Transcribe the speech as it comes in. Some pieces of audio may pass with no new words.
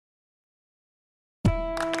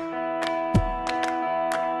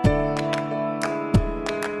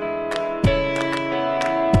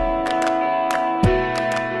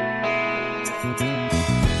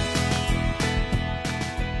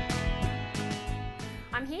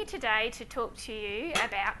I'm here today to talk to you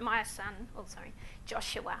about my son,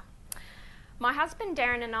 Joshua. My husband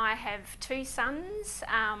Darren and I have two sons,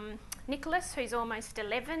 Nicholas, who's almost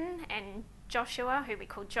 11, and Joshua, who we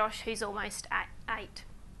call Josh, who's almost 8.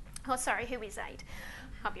 Oh, sorry, who is 8?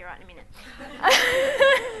 I'll be right in a minute.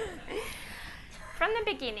 From the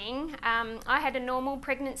beginning, I had a normal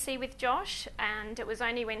pregnancy with Josh, and it was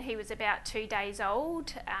only when he was about 2 days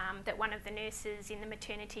old that one of the nurses in the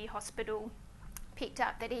maternity hospital picked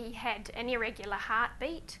up that he had an irregular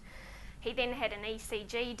heartbeat. He then had an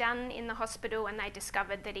ECG done in the hospital, and they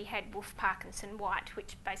discovered that he had Wolff-Parkinson-White,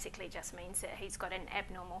 which basically just means that he's got an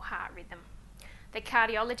abnormal heart rhythm. The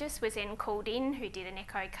cardiologist was then called in, who did an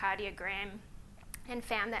echocardiogram and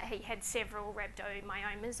found that he had several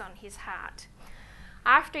rhabdomyomas on his heart.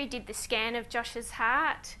 After he did the scan of Josh's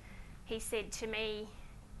heart, he said to me,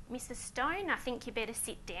 "Mrs. Stone, I think you better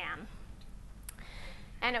sit down."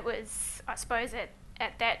 And it was, I suppose,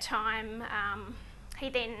 at that time, he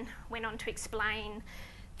then went on to explain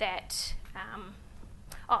that,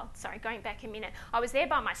 going back a minute, I was there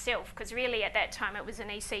by myself because really at that time it was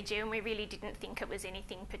an ECG and we really didn't think it was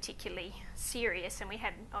anything particularly serious, and we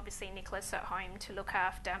had obviously Nicholas at home to look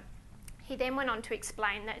after. He then went on to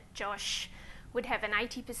explain that Josh would have an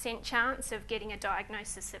 80% chance of getting a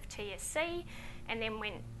diagnosis of TSC, and then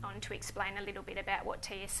went on to explain a little bit about what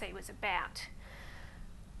TSC was about.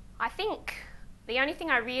 I think the only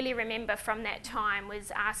thing I really remember from that time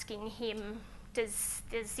was asking him, does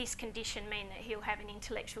this condition mean that he'll have an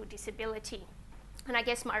intellectual disability? And I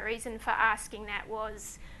guess my reason for asking that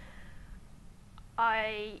was,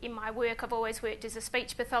 in my work, I've always worked as a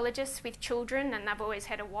speech pathologist with children, and they've always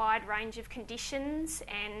had a wide range of conditions,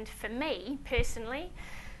 and for me personally,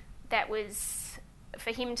 that was,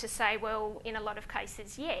 for him to say, well, in a lot of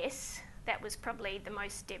cases, yes, that was probably the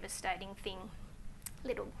most devastating thing.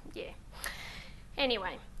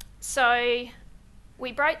 Anyway, so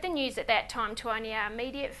we broke the news at that time to only our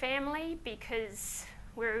immediate family because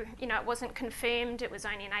it wasn't confirmed, it was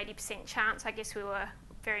only an 80% chance. I guess we were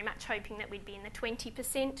very much hoping that we'd be in the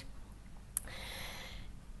 20%.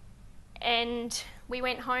 And we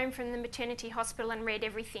went home from the maternity hospital and read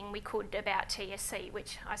everything we could about TSC,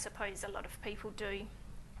 which I suppose a lot of people do.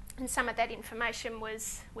 And some of that information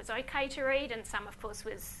was okay to read, and some, of course,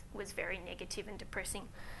 was very negative and depressing.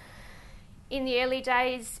 In the early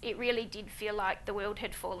days, it really did feel like the world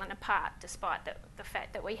had fallen apart, despite the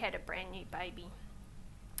fact that we had a brand new baby.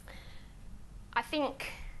 I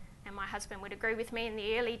think, and my husband would agree with me, in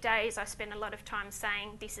the early days I spent a lot of time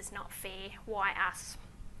saying, this is not fair, why us?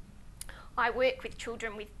 I work with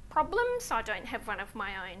children with problems, I don't have one of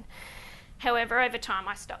my own. However, over time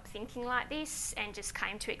I stopped thinking like this and just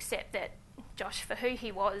came to accept that Josh for who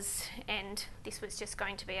he was, and this was just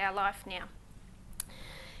going to be our life now.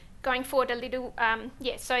 Going forward a little,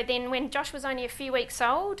 so then when Josh was only a few weeks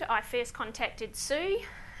old, I first contacted Sue,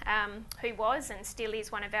 who was and still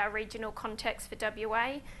is one of our regional contacts for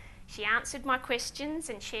WA. She answered my questions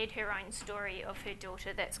and shared her own story of her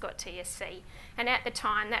daughter that's got TSC. And at the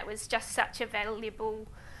time, that was just such a valuable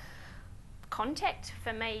contact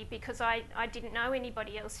for me because I didn't know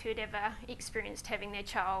anybody else who had ever experienced having their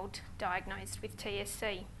child diagnosed with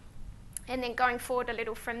TSC. And then going forward a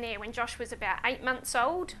little from there, when Josh was about 8 months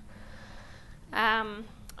old, I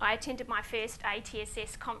attended my first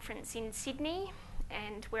ATSS conference in Sydney,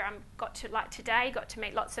 and where I got to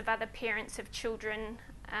meet lots of other parents of children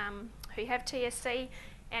who have TSC,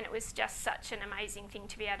 and it was just such an amazing thing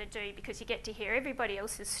to be able to do because you get to hear everybody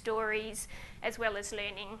else's stories as well as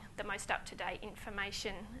learning the most up-to-date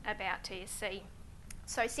information about TSC.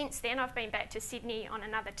 So since then I've been back to Sydney on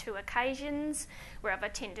another 2 occasions where I've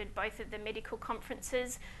attended both of the medical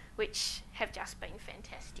conferences, which have just been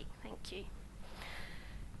fantastic. Thank you.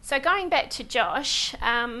 So going back to Josh,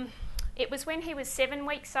 it was when he was 7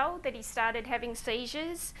 weeks old that he started having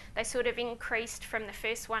seizures. They sort of increased from the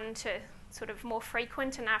first one to sort of more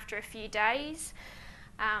frequent, and after a few days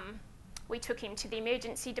we took him to the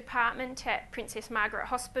emergency department at Princess Margaret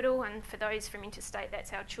Hospital, and for those from interstate,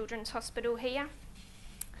 that's our children's hospital here.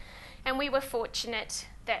 And we were fortunate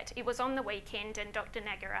that it was on the weekend, and Dr.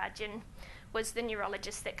 Nagarajan was the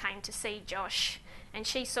neurologist that came to see Josh, and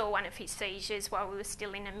she saw one of his seizures while we were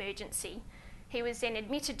still in emergency. He was then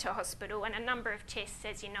admitted to hospital, and a number of tests,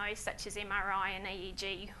 as you know, such as MRI and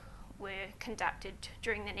EEG, were conducted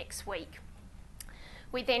during the next week.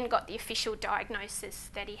 We then got the official diagnosis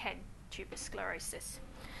that he had tuberous sclerosis.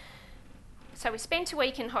 So we spent a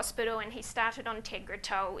week in hospital, and he started on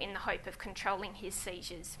Tegretol in the hope of controlling his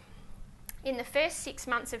seizures. In the first 6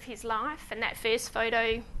 months of his life, and that first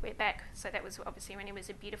photo, we're back, so that was obviously when he was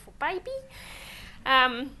a beautiful baby,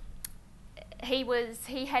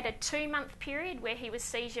 he had a 2-month period where he was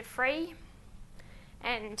seizure free,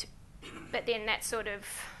 but then that sort of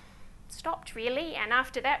stopped really, and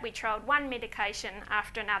after that we trialled one medication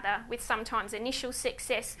after another with sometimes initial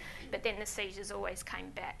success, but then the seizures always came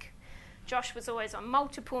back. Josh was always on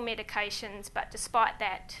multiple medications, but despite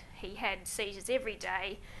that he had seizures every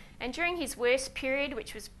day, and during his worst period,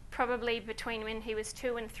 which was probably between when he was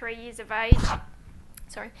 2 and 3 years of age,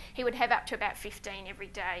 he would have up to about 15 every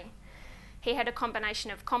day. He had a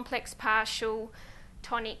combination of complex partial,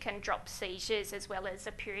 tonic and drop seizures, as well as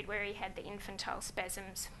a period where he had the infantile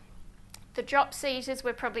spasms. The drop seizures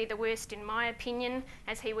were probably the worst in my opinion,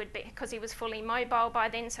 as he would be, because he was fully mobile by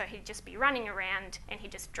then, so he'd just be running around and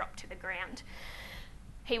he'd just drop to the ground.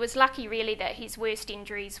 He was lucky really that his worst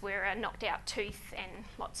injuries were a knocked out tooth and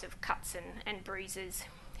lots of cuts and bruises.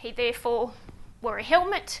 He therefore wore a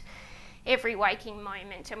helmet every waking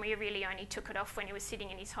moment, and we really only took it off when he was sitting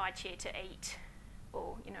in his high chair to eat,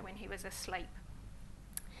 or when he was asleep.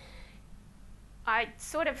 I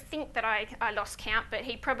sort of think that I lost count, but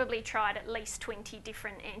he probably tried at least 20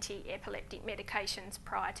 different anti-epileptic medications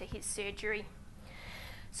prior to his surgery.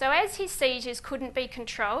 So as his seizures couldn't be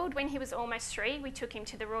controlled, when he was almost 3, we took him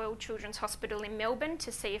to the Royal Children's Hospital in Melbourne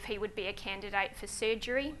to see if he would be a candidate for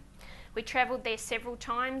surgery. We travelled there several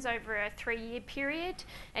times over a 3-year period,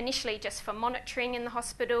 initially just for monitoring in the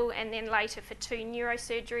hospital and then later for 2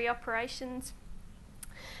 neurosurgery operations,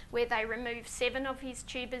 where they removed 7 of his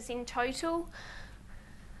tumours in total.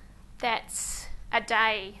 That's a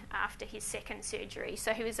day after his second surgery,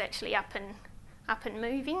 so he was actually up and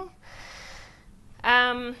moving.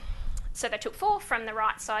 So they took 4 from the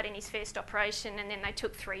right side in his first operation, and then they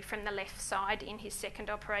took 3 from the left side in his second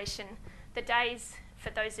operation. The days, for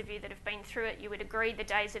those of you that have been through it, you would agree the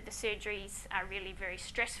days of the surgeries are really very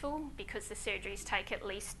stressful, because the surgeries take at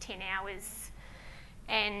least 10 hours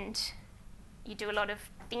and you do a lot of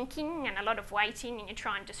thinking and a lot of waiting, and you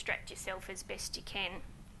try and distract yourself as best you can,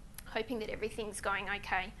 hoping that everything's going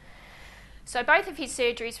okay. So both of his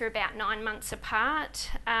surgeries were about 9 months apart.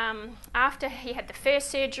 After he had the first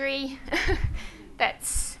surgery,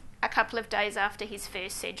 that's a couple of days after his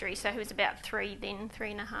first surgery, so he was about 3 then,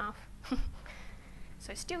 3.5.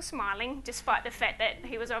 So still smiling, despite the fact that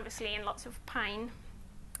he was obviously in lots of pain.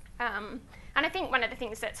 And I think one of the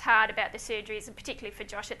things that's hard about the surgeries, and particularly for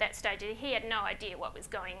Josh at that stage, is he had no idea what was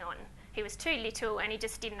going on. He was too little and he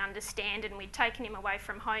just didn't understand, and we'd taken him away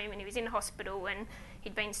from home and he was in hospital and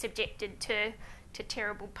he'd been subjected to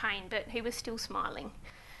terrible pain, but he was still smiling.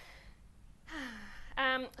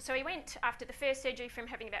 So he went, after the first surgery, from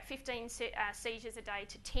having about 15 seizures a day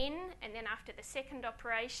to 10, and then after the second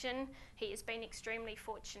operation, he has been extremely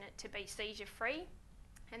fortunate to be seizure-free,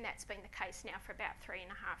 and that's been the case now for about 3.5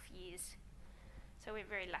 years. So we're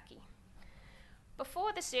very lucky.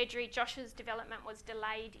 Before the surgery, Josh's development was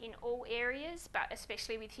delayed in all areas, but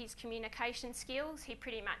especially with his communication skills. He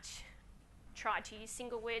pretty much tried to use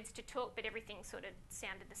single words to talk, but everything sort of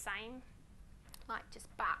sounded the same. Like just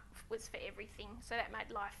 "but" was for everything, so that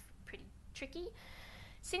made life pretty tricky.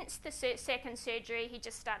 Since the second surgery, he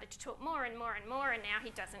just started to talk more and more and more, and now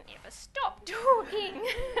he doesn't ever stop talking.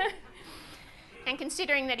 And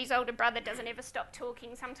considering that his older brother doesn't ever stop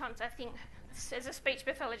talking, sometimes I think, as a speech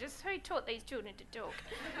pathologist, who taught these children to talk?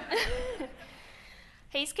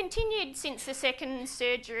 He's continued since the second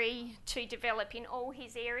surgery to develop in all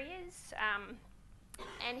his areas,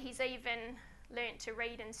 and he's even learnt to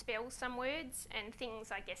read and spell some words and things,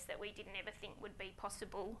 I guess, that we didn't ever think would be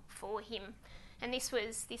possible for him. And this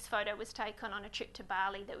photo was taken on a trip to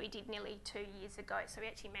Bali that we did nearly 2 years ago, so we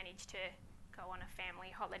actually managed to go on a family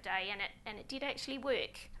holiday, and it did actually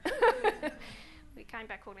work. We came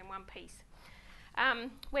back all in one piece.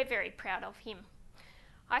 We're very proud of him.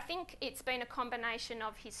 I think it's been a combination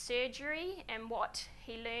of his surgery and what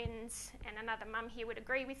he learns, and another mum here would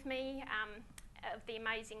agree with me, of the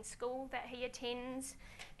amazing school that he attends,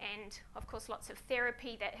 and of course lots of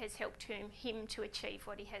therapy that has helped him to achieve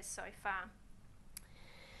what he has so far.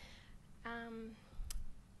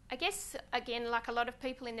 I guess, again, like a lot of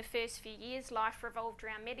people in the first few years, life revolved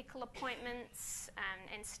around medical appointments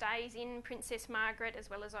and stays in Princess Margaret, as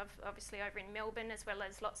well as obviously over in Melbourne, as well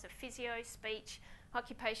as lots of physio, speech,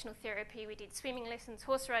 occupational therapy. We did swimming lessons,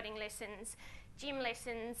 horse riding lessons, gym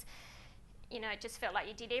lessons. You know, it just felt like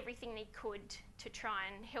you did everything you could to try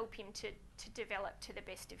and help him to develop to the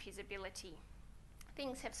best of his ability.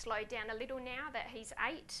 Things have slowed down a little now that he's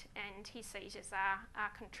 8 and his seizures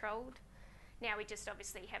are controlled. Now we just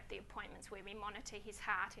obviously have the appointments where we monitor his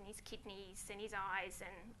heart and his kidneys and his eyes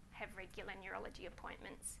and have regular neurology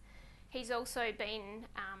appointments. He's also been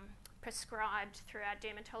prescribed through our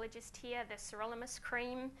dermatologist here the sirolimus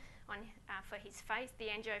cream for his face. The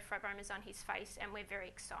angiofibroma is on his face, and we're very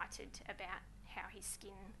excited about how his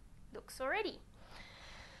skin looks already.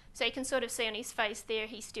 So you can sort of see on his face there,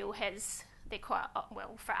 he still has, they're quite,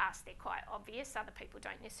 well, for us they're quite obvious. Other people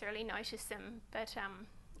don't necessarily notice them, but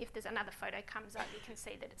if there's another photo comes up, you can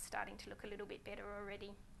see that it's starting to look a little bit better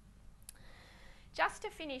already. Just to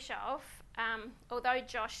finish off, although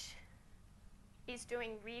Josh is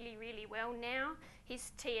doing really, really well now,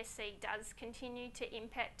 his TSC does continue to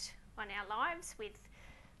impact on our lives with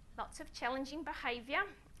lots of challenging behaviour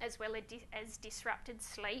as well as disrupted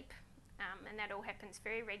sleep, and that all happens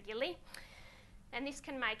very regularly. And this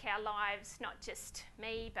can make our lives, not just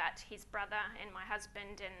me, but his brother and my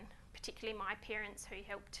husband, and particularly my parents who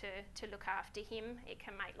help to look after him, it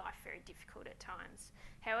can make life very difficult at times.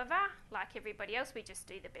 However, like everybody else, we just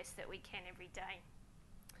do the best that we can every day.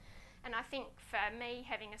 And I think for me,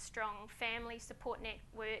 having a strong family support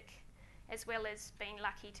network, as well as being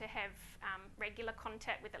lucky to have regular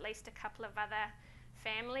contact with at least a couple of other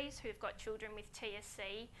families who've got children with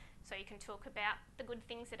TSC, so you can talk about the good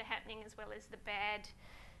things that are happening as well as the bad,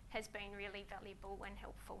 has been really valuable and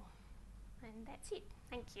helpful. And that's it.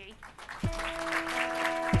 Thank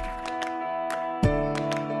you.